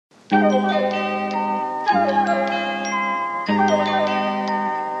The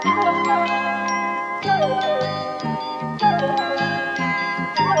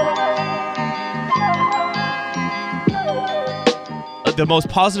most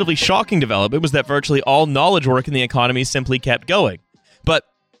positively shocking development was that virtually all knowledge work in the economy simply kept going. But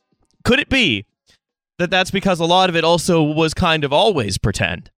could it be that that's because a lot of it also was kind of always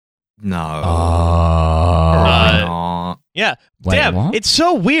pretend? No. Yeah. Wait, damn, what? it's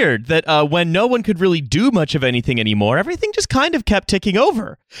so weird that when no one could really do much of anything anymore, everything just kind of kept ticking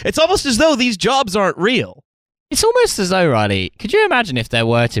over. It's almost as though these jobs aren't real. It's almost as though, Riley, could you imagine if there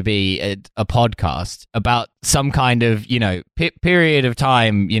were to be a podcast about some kind of, period of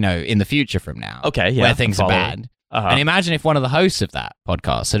time, in the future from now? Okay, yeah. Where things are following. bad. Uh-huh. And imagine if one of the hosts of that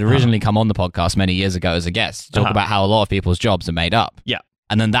podcast had originally come on the podcast many years ago as a guest to talk about how a lot of people's jobs are made up. Yeah.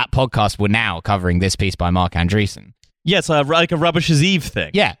 And then that podcast were now covering this piece by Mark Andreessen. Yeah, it's like a Rubbish's Eve thing.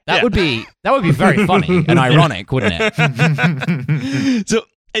 Yeah, that would be very funny and ironic, wouldn't it? So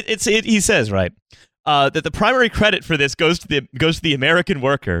he says, right, that the primary credit for this goes to the American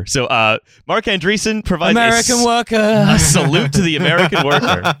worker. So Mark Andreessen provides American worker. a salute to the American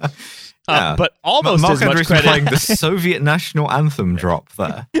worker. Yeah. But almost Mark as much Andreessen credit. playing the Soviet national anthem drop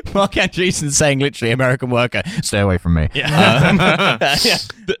there. Mark Andreessen saying literally American worker, stay away from me. Yeah. Yeah.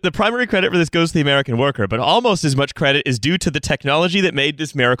 The primary credit for this goes to the American worker, but almost as much credit is due to the technology that made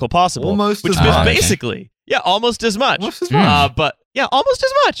this miracle possible. Almost which as was much. basically, almost as much. Almost as much. But almost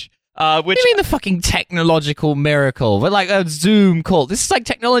as much. Which What do you mean the fucking technological miracle? We're like a Zoom call. This is like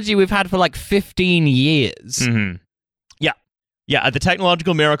technology we've had for like 15 years. Mhm. Yeah, the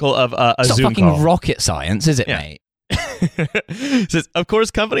technological miracle of a It's not Zoom fucking call. rocket science, is it, Yeah. mate? Says, of course,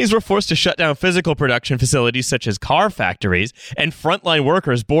 companies were forced to shut down physical production facilities such as car factories, and frontline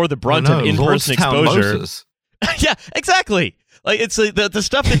workers bore the brunt of in-person Lordstown exposure. Motors. Yeah, exactly. Like it's like the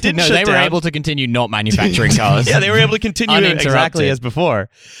stuff that didn't No, shut they were down. able to continue not manufacturing cars. Yeah, they were able to continue Uninterrupted. exactly as before.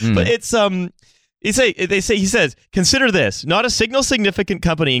 Mm. But it's he says, consider this: not a single significant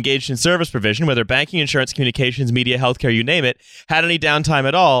company engaged in service provision, whether banking, insurance, communications, media, healthcare, you name it, had any downtime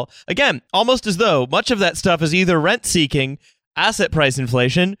at all. Again, almost as though much of that stuff is either rent-seeking, asset price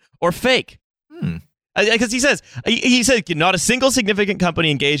inflation, or fake. Because he said not a single significant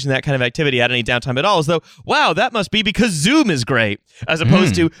company engaged in that kind of activity had any downtime at all, as though, wow, that must be because Zoom is great, as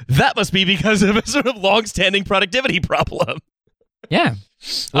opposed to that must be because of a sort of long-standing productivity problem. Yeah,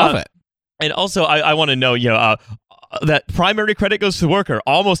 love it. And also, I want to know, that primary credit goes to the worker.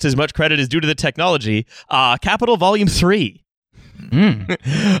 Almost as much credit is due to the technology. Capital Volume 3.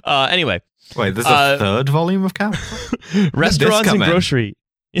 Anyway. Wait, there's a third volume of Capital? Restaurants and come in? grocery.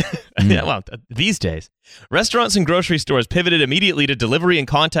 Yeah, well, these days. Restaurants and grocery stores pivoted immediately to delivery and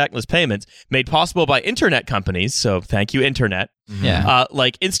contactless payments made possible by internet companies. So thank you, internet. Yeah.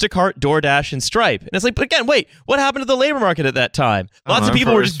 Like Instacart, DoorDash, and Stripe. And it's like, but again, wait, what happened to the labor market at that time? Lots of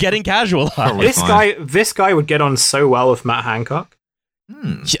people were just getting casualized. probably This guy would get on so well with Matt Hancock.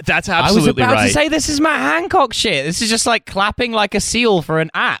 Yeah, that's I was absolutely about right. to say this is Matt Hancock shit. This is just like clapping like a seal for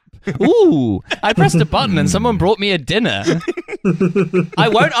an app. Ooh, I pressed a button and someone brought me a dinner. I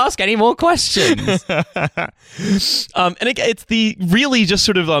won't ask any more questions. And again, it's the really just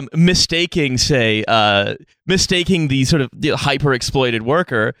sort of mistaking the sort of hyper exploited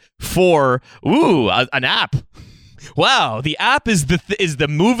worker for an app. Wow, the app is the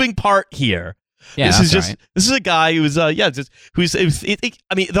moving part here. Yeah, this that's is just right. this is a guy who's I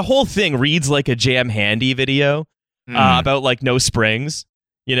mean, the whole thing reads like a Jam Handy video about like no springs,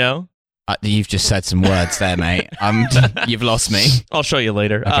 You've just said some words there, mate. You've lost me. I'll show you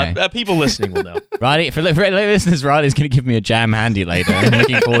later. Okay. People listening will know. Riley, for listeners, Riley's going to give me a Jam Handy later. I'm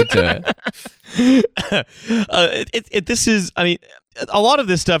looking forward to it. This is, I mean, a lot of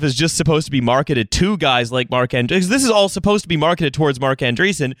this stuff is just supposed to be marketed to guys like Mark Andreessen. This is all supposed to be marketed towards Mark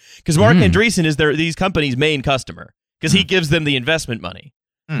Andreessen because Mark Andreessen is these companies' main customer because he gives them the investment money,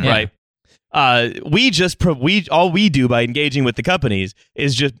 right? All we do by engaging with the companies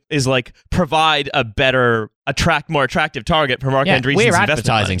is like provide more attractive target for Mark Andreessen's we're investment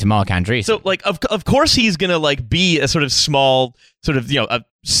advertising money. to Mark Andreessen. So, like, of course he's gonna like be a sort of small, sort of a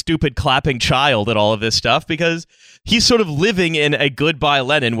stupid clapping child at all of this stuff because he's sort of living in a Goodbye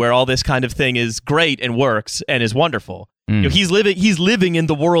Lenin where all this kind of thing is great and works and is wonderful. He's living in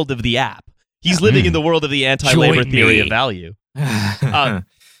the world of the app. He's living in the world of the anti-labor Join theory me. of value.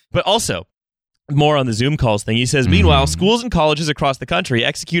 But also, more on the Zoom calls thing. He says, meanwhile, schools and colleges across the country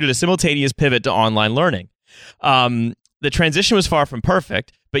executed a simultaneous pivot to online learning. The transition was far from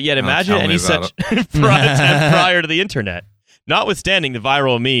perfect, but yet imagine tell me any about such attempt prior to the internet. notwithstanding the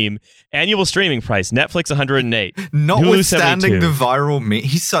viral meme, annual streaming price, Netflix 108. Notwithstanding Hulu 72. the viral meme,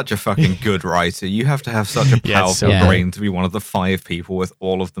 he's such a fucking good writer. You have to have such a powerful so brain to be one of the 5 people with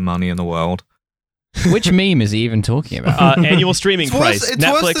all of the money in the world. Which meme is he even talking about? Annual streaming price, It's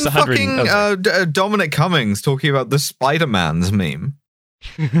Netflix worse than 100. fucking Dominic Cummings talking about the Spider-Man's meme.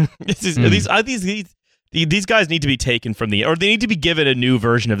 These guys need to be taken from or they need to be given a new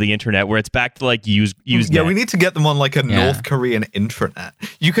version of the internet where it's back to like use. Yeah, we need to get them on like a North Korean intranet.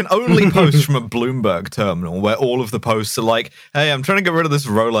 You can only post from a Bloomberg terminal where all of the posts are like, "Hey, I'm trying to get rid of this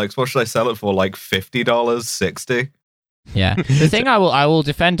Rolex. What should I sell it for? Like $50, $60?" Yeah. The thing I will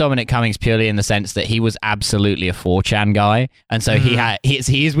defend Dominic Cummings purely in the sense that he was absolutely a 4chan guy, and so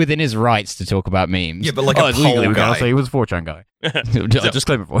he is within his rights to talk about memes. Yeah, but like a poll guy. He was a 4chan guy.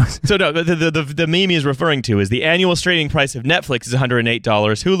 Disclaimer for us. So no, the meme he is referring to is the annual streaming price of Netflix is $108,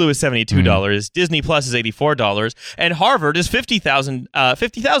 Hulu is $72, Disney Plus is $84, and Harvard is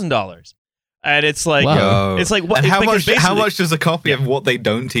 $50,000. And it's like, Wow. it's like what? And because how much does a copy of What They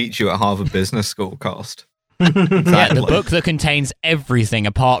Don't Teach You at Harvard Business School cost? Yeah, the book that contains everything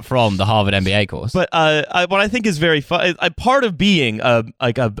apart from the Harvard MBA course. But what I think is very fun, part of being a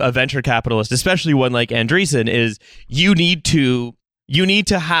venture capitalist, especially one like Andreessen, is you need to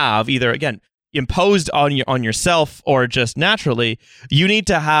have either, again, imposed on yourself or just naturally, you need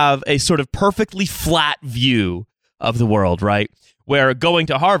to have a sort of perfectly flat view of the world, right? Where going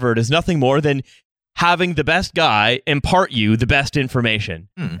to Harvard is nothing more than having the best guy impart you the best information.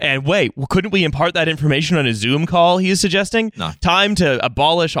 And wait, couldn't we impart that information on a Zoom call, he is suggesting? No. Time to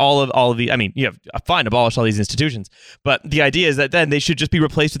abolish all of the, I mean, you have fine, abolish all these institutions. But the idea is that then they should just be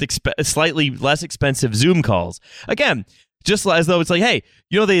replaced with slightly less expensive Zoom calls. Again, just as though it's like, hey,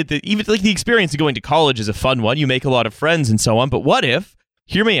 even like the experience of going to college is a fun one. You make a lot of friends and so on. But what if,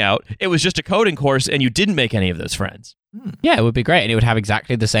 hear me out, it was just a coding course and you didn't make any of those friends? Yeah, it would be great, and it would have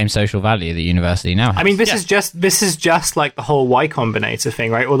exactly the same social value that university now has. I mean, this is just like the whole Y Combinator thing,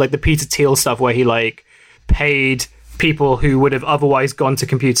 right? Or like the Peter Thiel stuff where he like paid people who would have otherwise gone to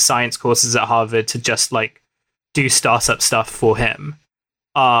computer science courses at Harvard to just like do startup stuff for him.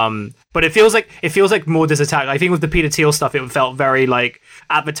 But it feels like more this attack. I think with the Peter Thiel stuff, it felt very like,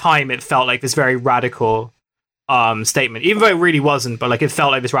 at the time, it felt like this very radical statement, even though it really wasn't, but like it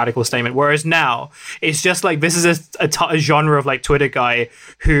felt like this radical statement. Whereas now it's just like, this is a genre of like Twitter guy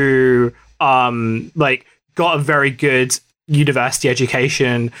who like got a very good university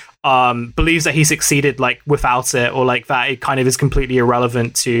education, believes that he succeeded like without it, or like that it kind of is completely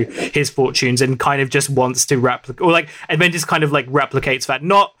irrelevant to his fortunes, and kind of just wants to replicate, or like, and then just kind of like replicates that,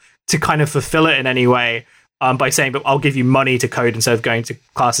 not to kind of fulfill it in any way, by saying, but I'll give you money to code instead of going to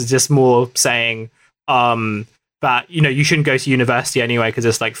classes, just more saying that, you know, you shouldn't go to university anyway because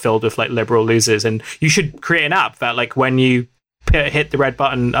it's like filled with like liberal losers, and you should create an app that like when you hit the red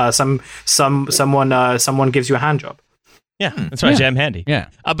button, someone gives you a hand job. Yeah, that's right. Jam handy. Yeah.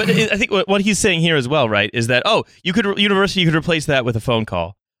 But I think what he's saying here as well, right, is that, university could replace that with a phone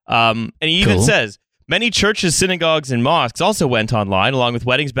call. And he even says, many churches, synagogues, and mosques also went online, along with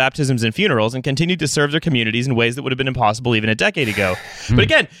weddings, baptisms, and funerals, and continued to serve their communities in ways that would have been impossible even a decade ago. But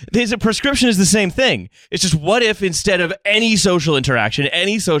again, a prescription is the same thing. It's just, what if instead of any social interaction,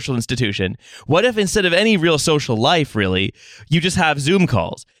 any social institution, what if instead of any real social life, really, you just have Zoom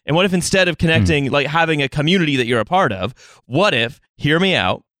calls? And what if instead of connecting, like having a community that you're a part of, what if, hear me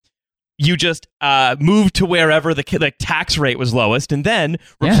out, you just moved to wherever the tax rate was lowest, and then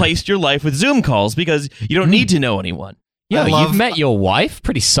replaced your life with Zoom calls because you don't need to know anyone. Yeah, you've met your wife?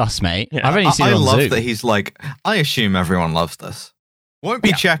 Pretty sus, mate. Yeah. I've only seen it on love Zoom. that he's like, I assume everyone loves this. Won't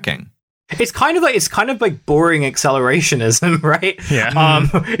be checking. It's kind of like boring accelerationism, right? Yeah.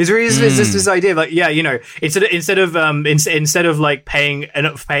 It's really just this idea of like, yeah, you know, instead of like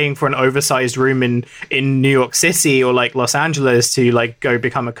paying for an oversized room in New York City or like Los Angeles to like go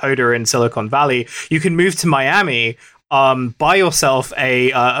become a coder in Silicon Valley, you can move to Miami, buy yourself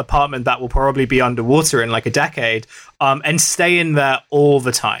a apartment that will probably be underwater in like a decade, and stay in there all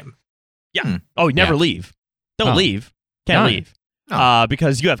the time. Yeah. Oh, never leave. Don't leave. Can't leave.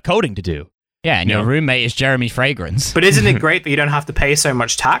 Because you have coding to do. Yeah, and your roommate is Jeremy Fragrance. But isn't it great that you don't have to pay so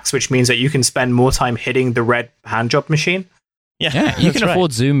much tax, which means that you can spend more time hitting the red handjob machine? Yeah, you can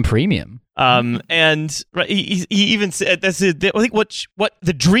afford Zoom Premium. And he even said, I think what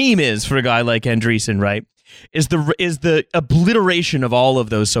the dream is for a guy like Andreessen, right, is the obliteration of all of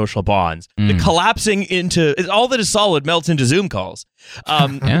those social bonds. The collapsing into all that is solid melts into Zoom calls.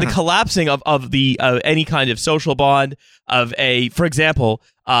 The collapsing of the any kind of social bond of for example,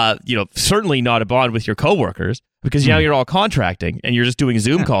 certainly not a bond with your coworkers, because now you're all contracting and you're just doing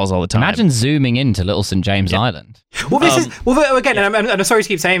Zoom calls all the time. Imagine zooming into Little St. James Island. Well, this is again, and I'm sorry to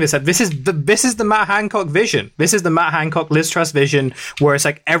keep saying this. This is the Matt Hancock vision. This is the Matt Hancock Liz Truss vision, where it's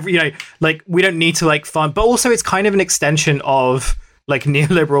like we don't need to like fund, but also it's kind of an extension of like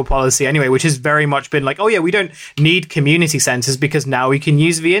neoliberal policy anyway, which has very much been like, oh yeah, we don't need community centers because now we can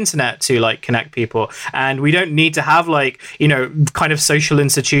use the internet to like connect people, and we don't need to have like kind of social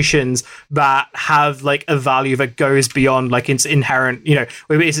institutions that have like a value that goes beyond like its inherent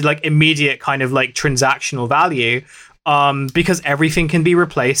it's like immediate kind of like transactional value. Because everything can be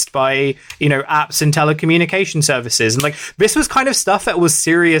replaced by apps and telecommunication services, and like this was kind of stuff that was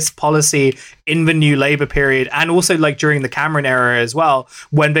serious policy in the New Labour period, and also like during the Cameron era as well,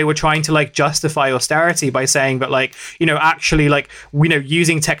 when they were trying to like justify austerity by saying that like actually like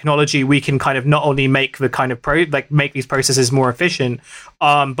using technology we can kind of not only make the kind of make these processes more efficient,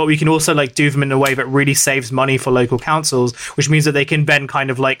 but we can also like do them in a way that really saves money for local councils, which means that they can then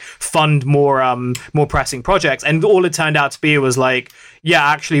kind of like fund more pressing projects. And all it turned out to be was like, yeah,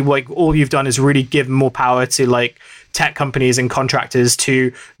 actually like all you've done is really give more power to like tech companies and contractors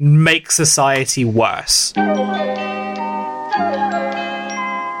to make society worse.